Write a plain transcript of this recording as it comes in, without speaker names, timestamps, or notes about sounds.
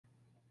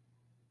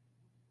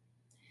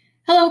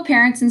Hello,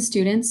 parents and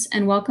students,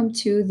 and welcome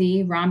to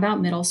the Rombout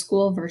Middle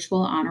School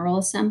Virtual Honor Roll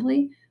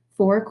Assembly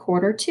for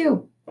Quarter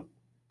 2.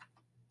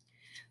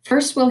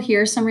 First, we'll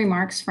hear some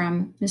remarks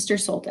from Mr.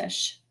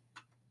 Soldish.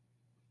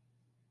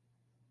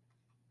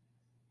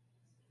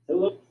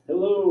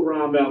 Hello,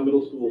 Rombout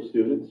Middle School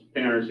students,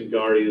 parents, and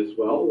guardians as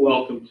well.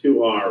 Welcome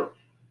to our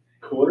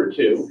Quarter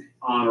 2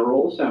 Honor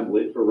Roll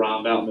Assembly for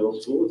Rombout Middle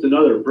School. It's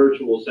another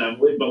virtual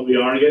assembly, but we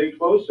are getting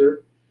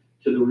closer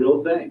to the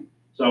real thing.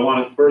 So I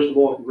want to first of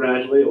all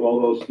congratulate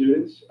all those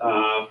students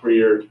for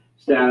your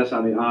status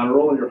on the honor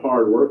roll and your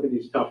hard work in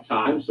these tough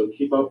times. So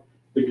keep up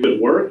the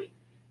good work.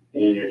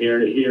 And you're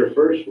hearing it here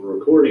first. We're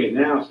recording it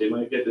now, so you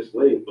might get this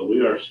late, but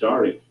we are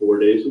starting 4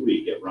 days a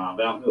week at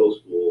Rombout Middle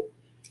School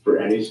for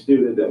any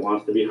student that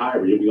wants to be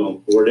hired. You'll be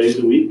going 4 days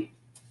a week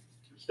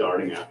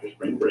starting after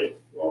spring break.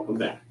 Welcome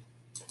back.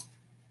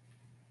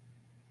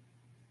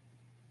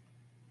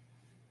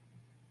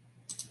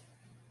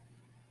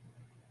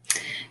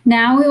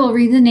 Now we will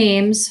read the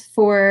names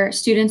for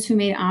students who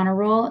made honor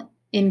roll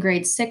in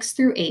grades 6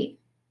 through 8.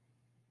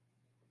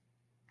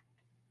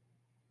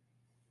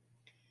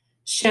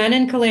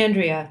 Shannon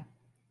Calandria,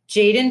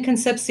 Jaden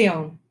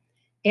Concepcion,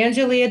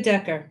 Angelia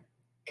Decker,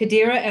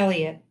 Kadira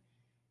Elliott,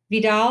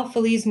 Vidal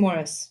Feliz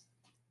Morris,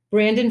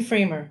 Brandon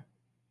Framer,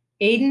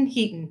 Aiden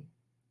Heaton,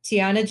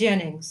 Tiana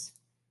Jennings,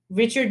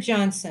 Richard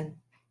Johnson,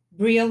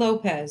 Bria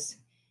Lopez,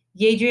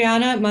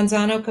 Yadriana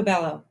Manzano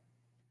Cabello,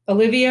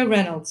 Olivia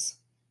Reynolds,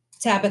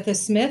 Tabitha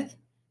Smith,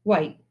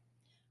 White,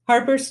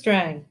 Harper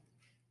Strang,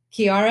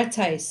 Kiara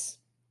Tice,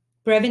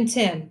 Brevin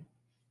Tim,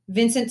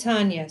 Vincent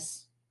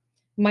Tanyas,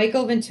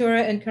 Michael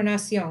Ventura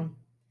Encarnacion,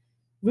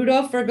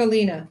 Rudolph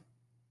Vergolina,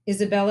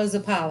 Isabella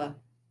Zapala,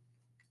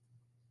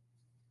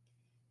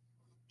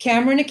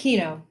 Cameron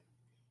Aquino,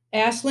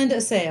 Ashland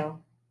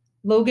Assail,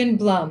 Logan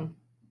Blum,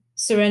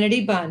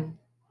 Serenity Bunn,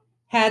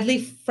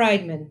 Hadley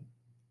Friedman,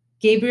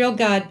 Gabriel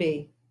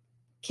Godby,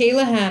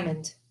 Kayla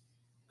Hammond,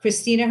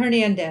 Christina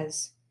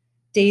Hernandez,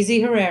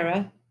 Daisy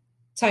Herrera,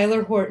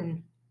 Tyler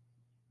Horton,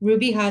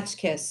 Ruby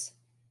Hotchkiss,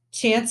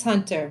 Chance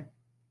Hunter,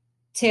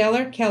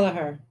 Taylor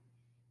Kelleher,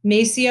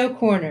 Maceo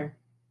Corner,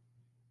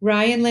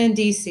 Ryan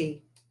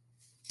Landisi,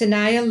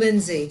 Tanaya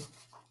Lindsay,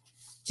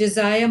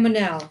 Josiah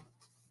Monell,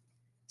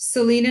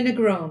 Selena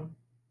Negron,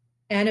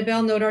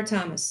 Annabelle Nodar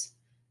Thomas,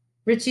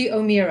 Richie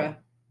O'Meara,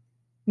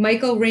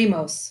 Michael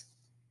Ramos,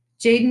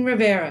 Jaden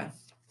Rivera,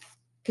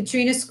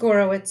 Katrina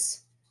Skorowitz,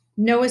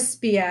 Noah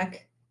Spiak,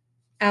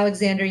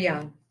 Alexander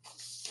Young.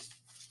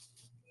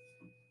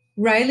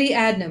 Riley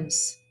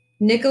Adams,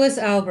 Nicholas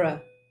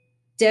Albra,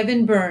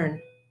 Devin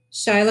Byrne,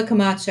 Shyla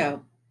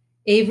Camacho,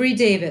 Avery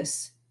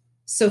Davis,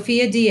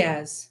 Sophia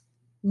Diaz,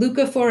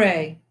 Luca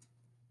Foray,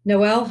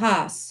 Noel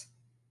Haas,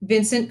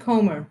 Vincent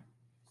Comer,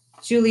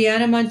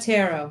 Juliana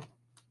Montero,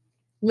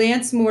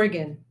 Lance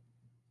Morgan,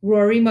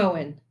 Rory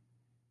Moen,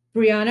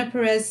 Brianna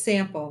Perez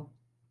Sample,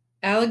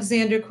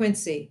 Alexander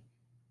Quincy,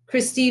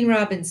 Christine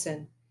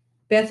Robinson,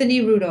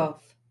 Bethany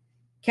Rudolph,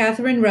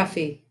 Catherine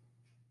Ruffy,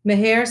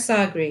 Meher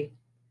Sagri,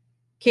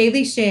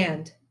 Kaylee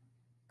Shand,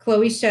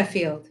 Chloe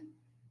Sheffield,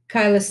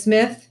 Kyla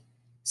Smith,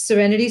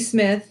 Serenity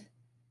Smith,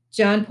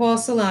 John Paul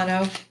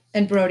Solano,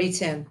 and Brody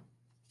Tim.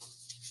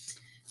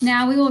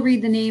 Now we will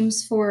read the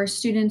names for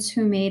students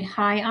who made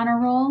high honor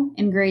roll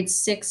in grades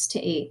 6 to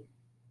 8.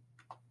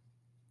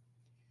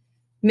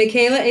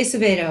 Michaela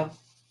Acevedo,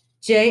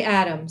 Jay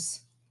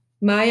Adams,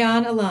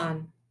 Mayan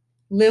Alan,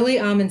 Lily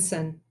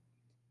Amundson,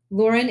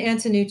 Lauren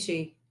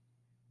Antonucci,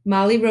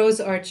 Molly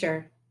Rose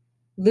Archer,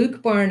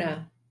 Luke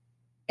Barna,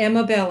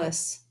 Emma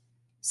Bellis,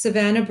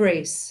 Savannah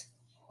Brace,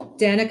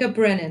 Danica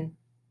Brennan,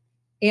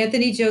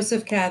 Anthony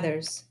Joseph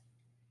Cathers,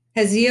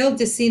 Haziel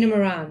Decina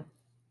Moran,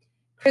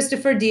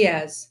 Christopher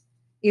Diaz,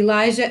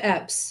 Elijah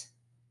Epps,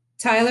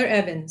 Tyler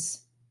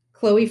Evans,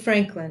 Chloe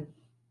Franklin,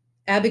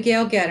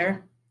 Abigail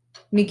Getter,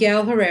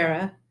 Miguel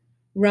Herrera,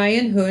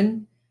 Ryan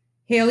Hun,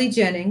 Haley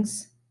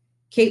Jennings,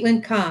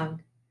 Caitlin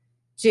Kong,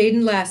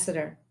 Jaden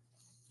Lassiter,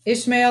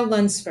 Ishmael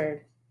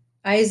Lunsford,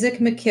 Isaac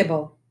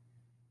McKibble,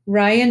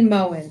 Ryan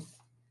Moen,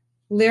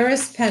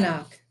 Lyris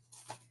Pennock,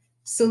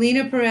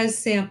 Selena Perez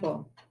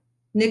Sample,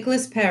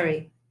 Nicholas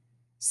Perry,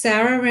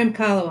 Sarah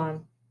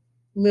Ramkalawan,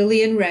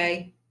 Lillian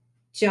Ray,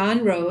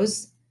 John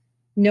Rose,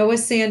 Noah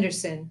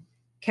Sanderson,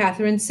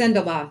 Catherine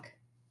Sendelbach,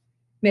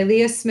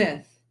 Melia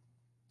Smith,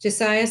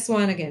 Josiah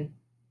Swanigan,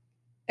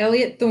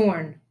 Elliot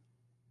Thorne,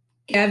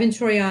 Gavin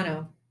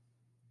Troiano,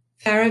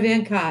 Farah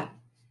Van Cott,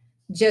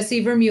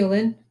 Jesse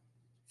Vermeulen,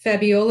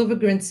 Fabiola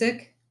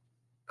Vagrincic,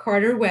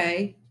 Carter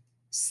Way,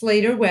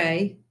 Slater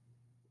Way,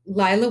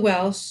 Lila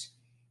Welsh,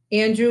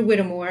 Andrew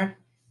Whittemore,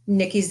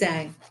 Nikki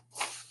Zhang.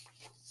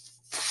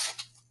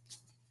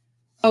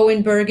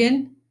 Owen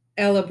Bergen,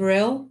 Ella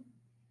Brill,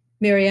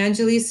 Mary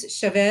Angelis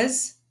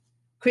Chavez,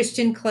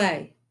 Christian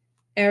Clay,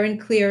 Aaron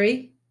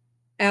Cleary,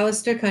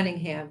 Alistair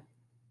Cunningham,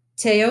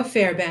 Teo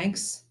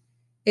Fairbanks,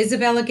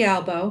 Isabella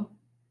Galbo,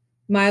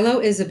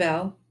 Milo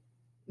Isabel,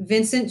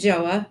 Vincent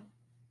Joa,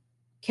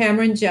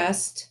 Cameron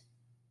Just,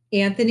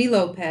 Anthony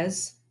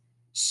Lopez,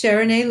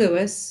 Sharon A.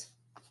 Lewis,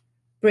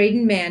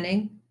 Braden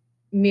Manning,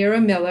 Mira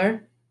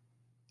Miller,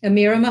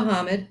 Amira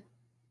Muhammad,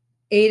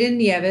 Aiden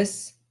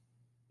Nieves,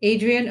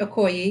 Adrian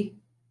Okoye,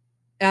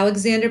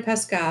 Alexander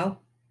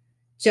Pascal,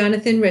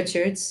 Jonathan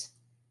Richards,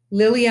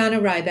 Liliana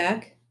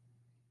Ryback,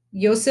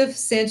 Joseph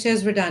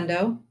Sanchez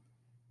Redondo,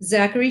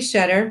 Zachary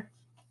Shetter,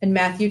 and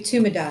Matthew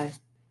Tumadai.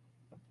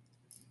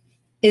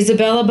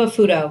 Isabella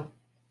Bafuto,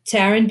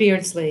 Taryn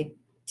Beardsley,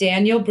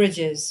 Daniel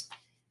Bridges,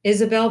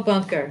 Isabel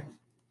Bunker,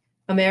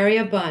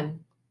 Amaria Bunn,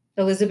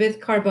 Elizabeth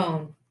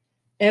Carbone,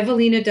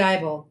 Evelina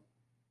Dybel,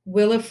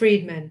 Willa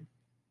Friedman,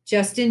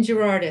 Justin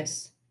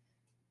Gerardis,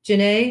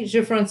 Janae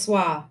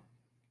Jefrancois,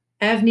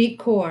 Avneet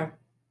Kaur,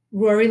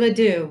 Rory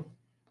Ledoux,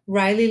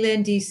 Riley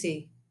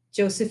Landisi,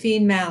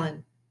 Josephine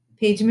Mallon,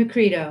 Paige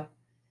Macredo,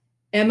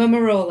 Emma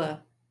Marola,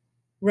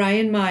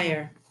 Ryan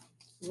Meyer,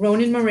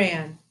 Ronan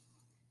Moran,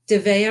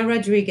 Devea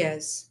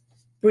Rodriguez,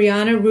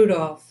 Brianna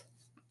Rudolph,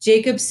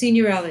 Jacob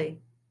Signorelli,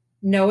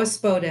 Noah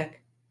Spodek,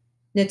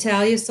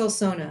 Natalia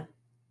Solsona,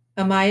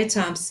 Amaya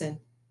Thompson,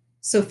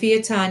 Sophia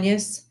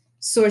Tanyas,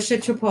 Sorsha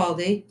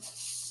Tripaldi,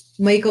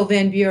 Michael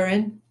Van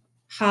Buren,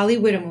 Holly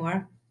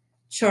Whittemore,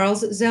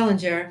 Charles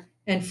Zellinger,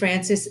 and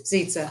Francis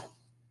Zietza.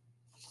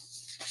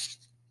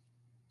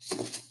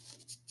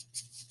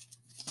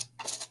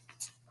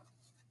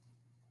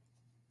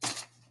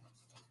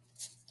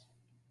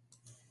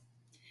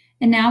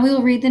 And now we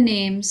will read the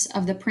names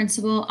of the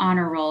principal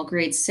honor roll,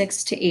 grades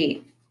 6 to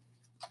 8.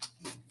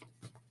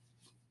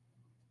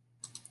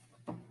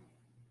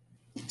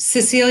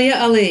 Cecilia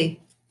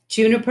Ali,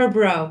 Juniper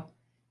Bro,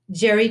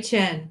 Jerry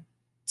Chen,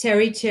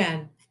 Terry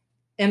Chen,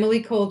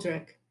 Emily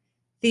Coldrick,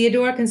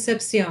 Theodore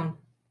Concepcion,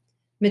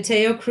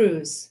 Mateo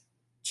Cruz,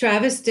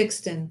 Travis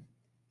Dixon,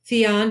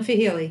 Fionn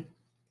Fahili,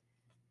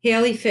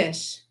 Haley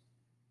Fish,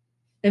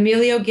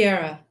 Emilio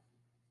Guerra,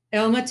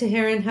 Elma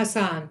Teheran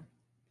Hassan,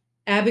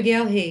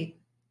 Abigail Haight,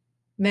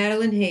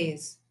 Madeline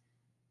Hayes,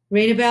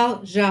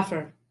 Rainabel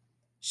Jaffer,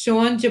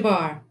 Sean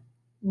Jabbar,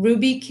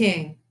 Ruby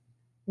King,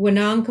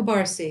 Wanang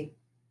Kabarsi,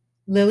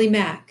 Lily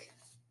Mack,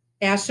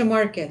 Asha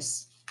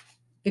Marcus,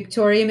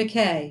 Victoria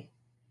McKay,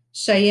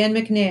 Cheyenne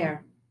McNair,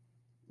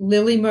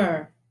 Lily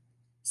Murr,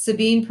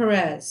 Sabine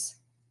Perez,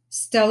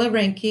 Stella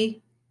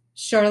Renke,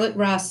 Charlotte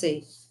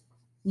Rossi,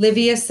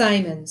 Livia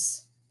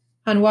Simons,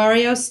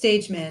 Hanwario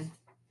Stageman,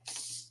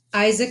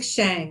 Isaac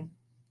Shang,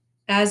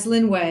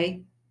 Aslyn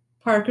Way,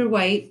 Parker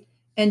White,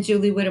 and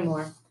Julie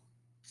Whittemore.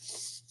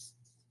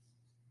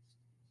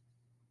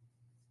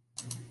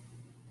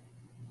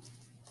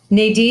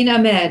 Nadine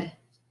Ahmed,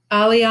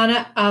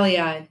 Aliana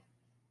Aliai,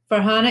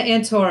 Farhana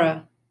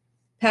Antora,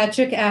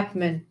 Patrick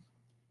Appman,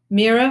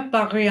 Mira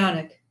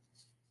Bagryanik,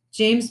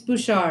 James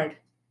Bouchard,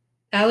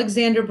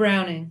 Alexander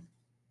Browning,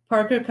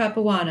 Parker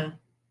Capuana,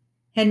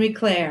 Henry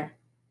Clare,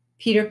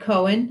 Peter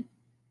Cohen,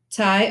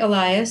 Ty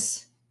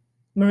Elias,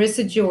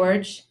 Marissa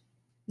George,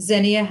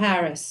 Zenia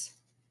Harris,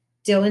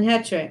 Dylan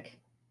Hetrick,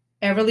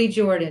 Everly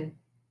Jordan,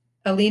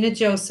 Alina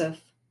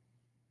Joseph,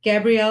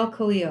 Gabrielle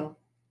Khalil,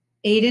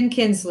 Aidan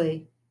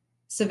Kinsley,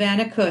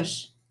 Savannah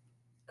Cush,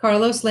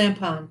 Carlos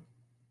Lampon,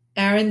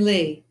 Aaron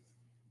Lee,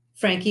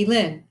 Frankie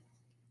Lynn,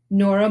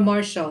 Nora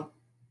Marshall,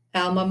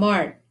 Alma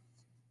Mart,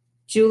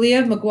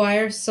 Julia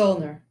McGuire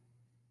Solner,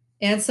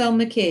 Ansel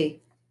McKee,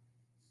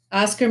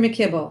 Oscar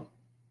McKibble,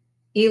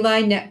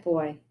 Eli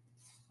Netboy,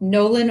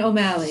 Nolan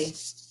O'Malley,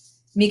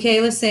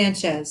 Michaela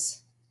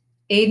Sanchez,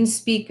 Aiden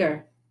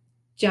Speaker,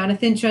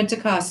 Jonathan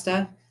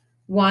Trentacosta,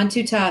 Juan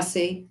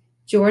Tutasi,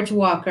 George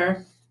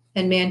Walker,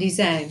 and Mandy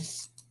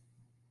Zhang.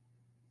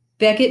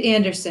 Beckett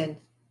Anderson,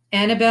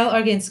 Annabelle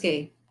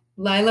Arginsky,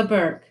 Lila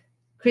Burke,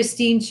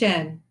 Christine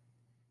Chen,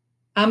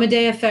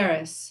 Amadea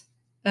Ferris,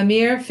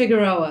 Amir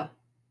Figueroa,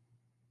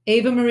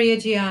 Ava Maria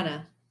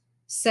Gianna,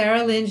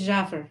 Sarah Lynn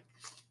Jaffer,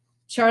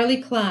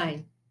 Charlie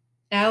Klein,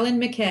 Alan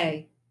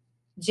McKay,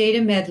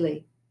 Jada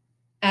Medley,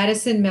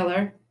 Addison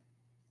Miller,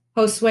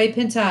 Josue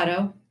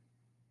Pintado,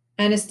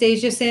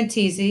 Anastasia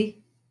Santisi,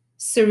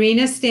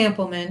 Serena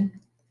Stampleman,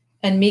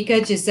 and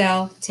Mika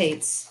Giselle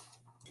Tates.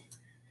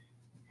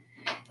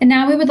 And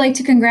now we would like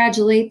to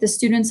congratulate the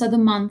students of the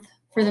month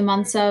for the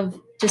months of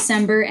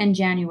December and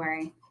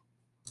January.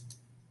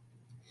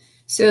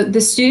 So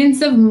the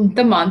students of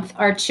the month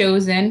are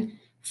chosen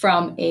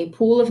from a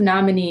pool of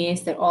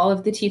nominees that all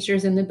of the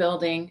teachers in the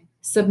building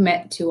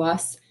submit to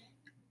us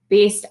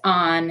based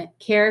on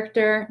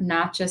character,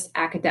 not just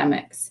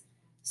academics.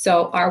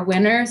 So our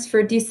winners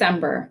for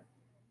December,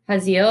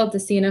 Haziel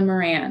Desina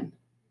Moran,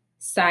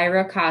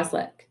 Syra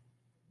Kozlik,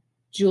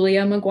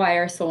 Julia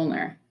McGuire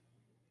Solner,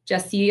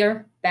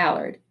 Jasir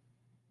Ballard,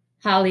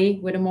 Holly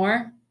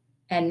Whittemore,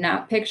 and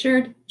not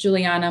pictured,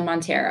 Juliana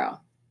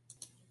Montero.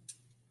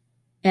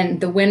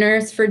 And the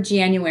winners for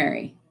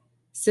January,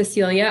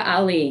 Cecilia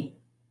Ali,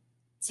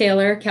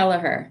 Taylor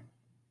Kelleher,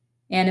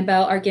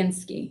 Annabelle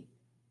Arginsky,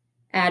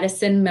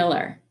 Addison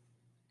Miller,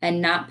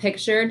 and not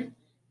pictured,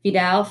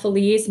 Vidal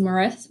Feliz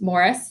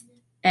Morris,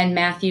 and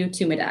Matthew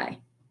Tumadai.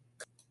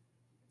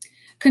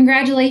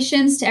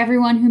 Congratulations to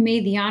everyone who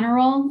made the honor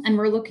roll, and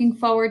we're looking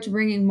forward to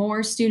bringing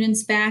more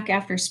students back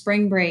after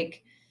spring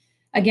break.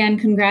 Again,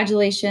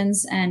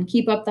 congratulations and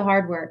keep up the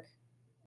hard work.